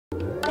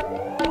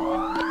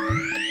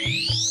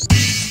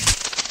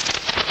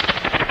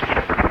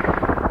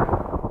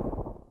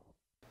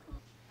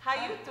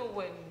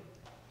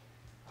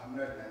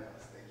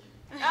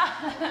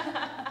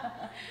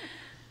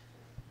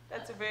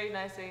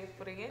nice way of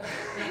putting it.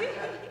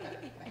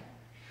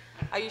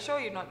 Are you sure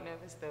you're not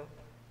nervous though?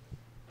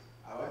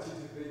 I want you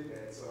to think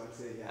that, so I'll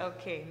say yeah.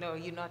 Okay, no,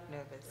 you're not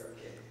nervous.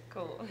 Okay.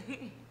 Cool.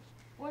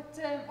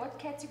 What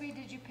category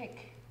did you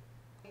pick?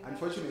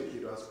 Unfortunately,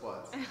 it was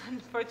sports.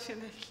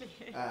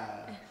 Unfortunately.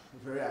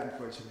 Very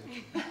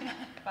unfortunately.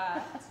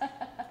 But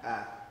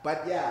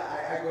But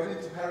yeah, I got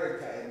into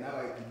character and now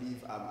I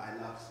believe I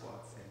love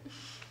sports and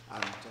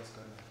I'm just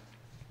gonna...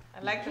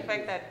 I like the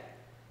fact that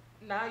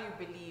now you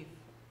believe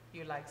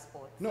you like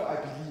sports. No, I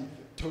believe,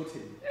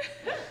 totally.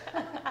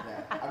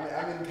 Yeah,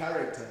 I'm in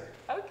character.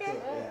 Okay. So,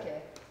 yeah.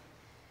 Okay.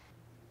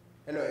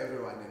 Hello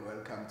everyone and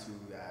welcome to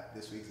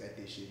this week's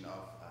edition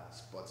of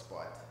Sports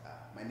Spot.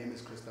 My name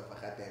is Christopher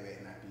Khatewe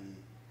and I'll be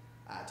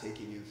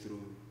taking you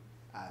through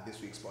this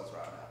week's sports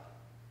roundup.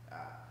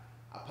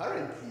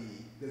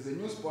 Apparently, there's a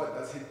new sport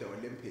that's hit the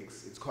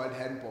Olympics. It's called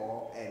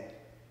handball and,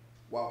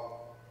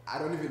 well, I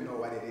don't even know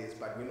what it is,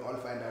 but we'll all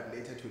find out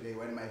later today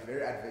when my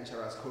very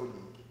adventurous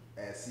colleague,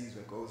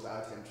 Sizwe, goes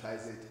out and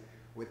tries it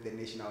with the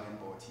national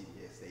handball team.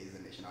 Yes, there is a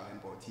national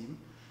handball team.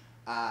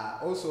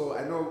 Also,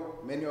 I know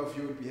many of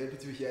you will be happy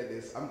to hear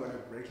this. I'm going to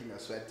be breaking a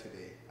sweat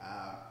today.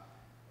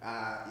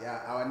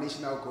 Yeah, our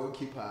national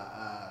goalkeeper,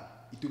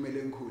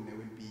 Itumeleng Khune,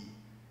 will be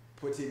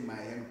putting my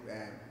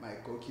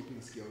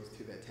goalkeeping skills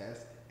to the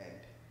test. And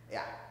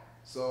yeah,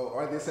 so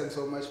all this and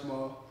so much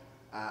more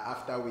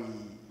after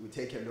we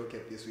take a look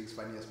at this week's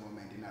funniest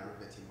moment in our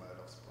riveting world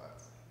of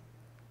sports.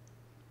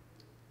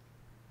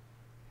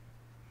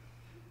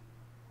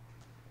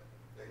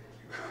 Thank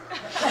you.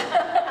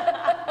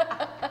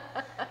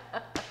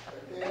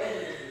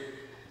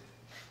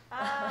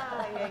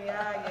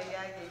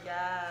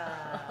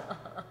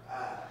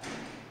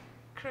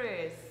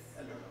 Chris.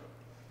 Hello.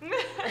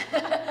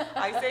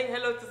 Are you saying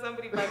hello to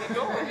somebody by the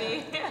door with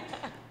me?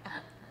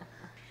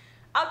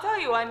 I'll tell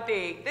you one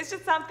thing. There's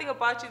just something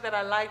about you that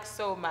I like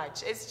so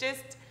much. It's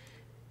just,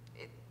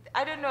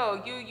 I don't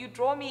know. You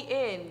draw me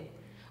in.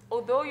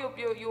 Although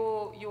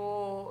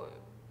your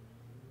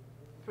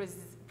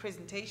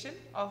presentation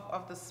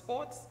of the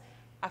sports,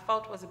 I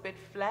felt was a bit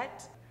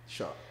flat.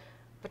 Sure.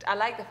 But I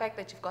like the fact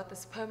that you've got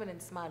this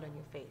permanent smile on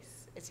your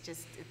face. It's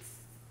just,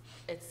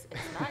 it's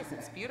nice,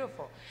 it's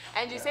beautiful.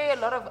 And you say a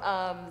lot of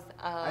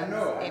I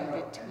know, in I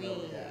know,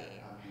 between. yeah,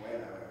 I'm well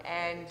aware.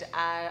 And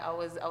I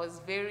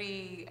was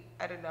very,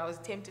 I don't know, I was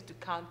tempted to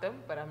count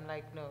them, but I'm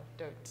like, no,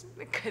 don't.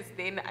 Because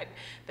then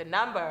the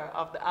number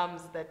of the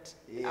arms that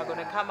are going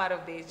to come out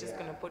of there is just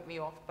going to put me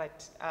off.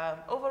 But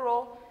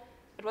overall,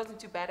 it wasn't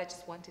too bad. I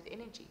just wanted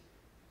energy.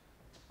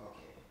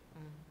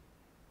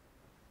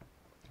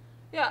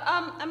 Yeah,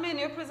 I mean,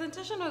 your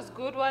presentation was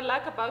good. What I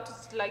like about it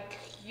is like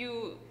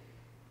you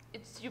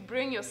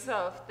bring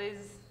yourself.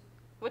 There's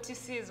what you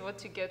see is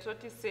what you get.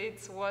 What you say,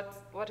 it's what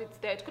it's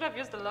there. It could have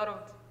used a lot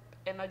of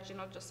energy,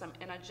 not just some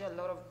energy, a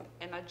lot of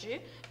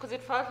energy, because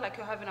it felt like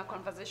you're having a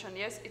conversation.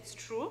 Yes, it's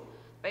true,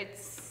 but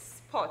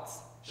it's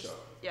sports. Sure.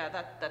 Yeah,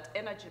 that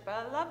energy. But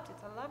I loved it.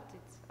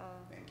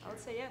 Thank you. I'll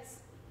say yes.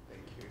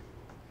 Thank you.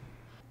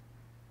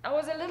 I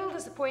was a little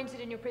disappointed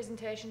in your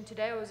presentation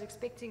today. I was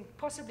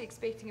possibly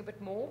expecting a bit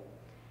more.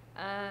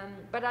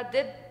 But I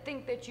did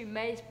think that you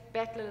may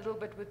battle a little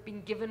bit with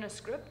being given a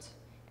script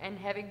and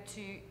having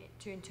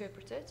to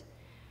interpret it.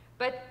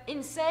 But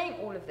in saying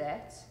all of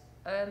that,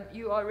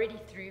 you are already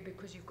through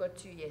because you've got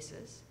 2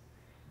 yeses.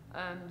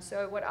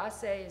 So what I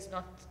say is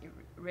not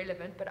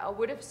relevant, but I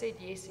would have said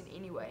yes in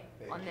any way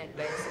on that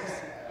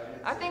basis.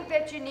 I think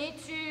that you're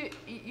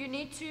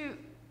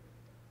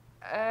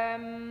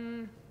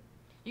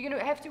going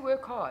to have to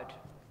work hard.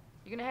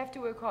 You're going to have to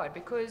work hard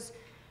because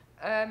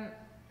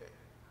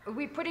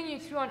we're putting you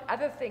through on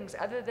other things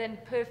other than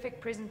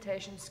perfect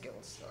presentation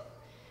skills.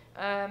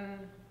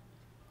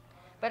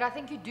 But I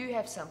think you do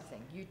have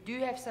something. You do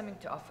have something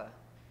to offer.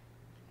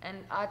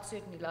 And I'd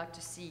certainly like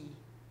to see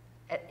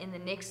in the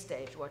next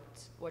stage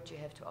what you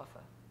have to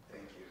offer.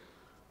 Thank you.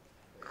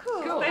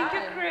 Cool. Thank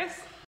you,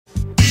 Chris.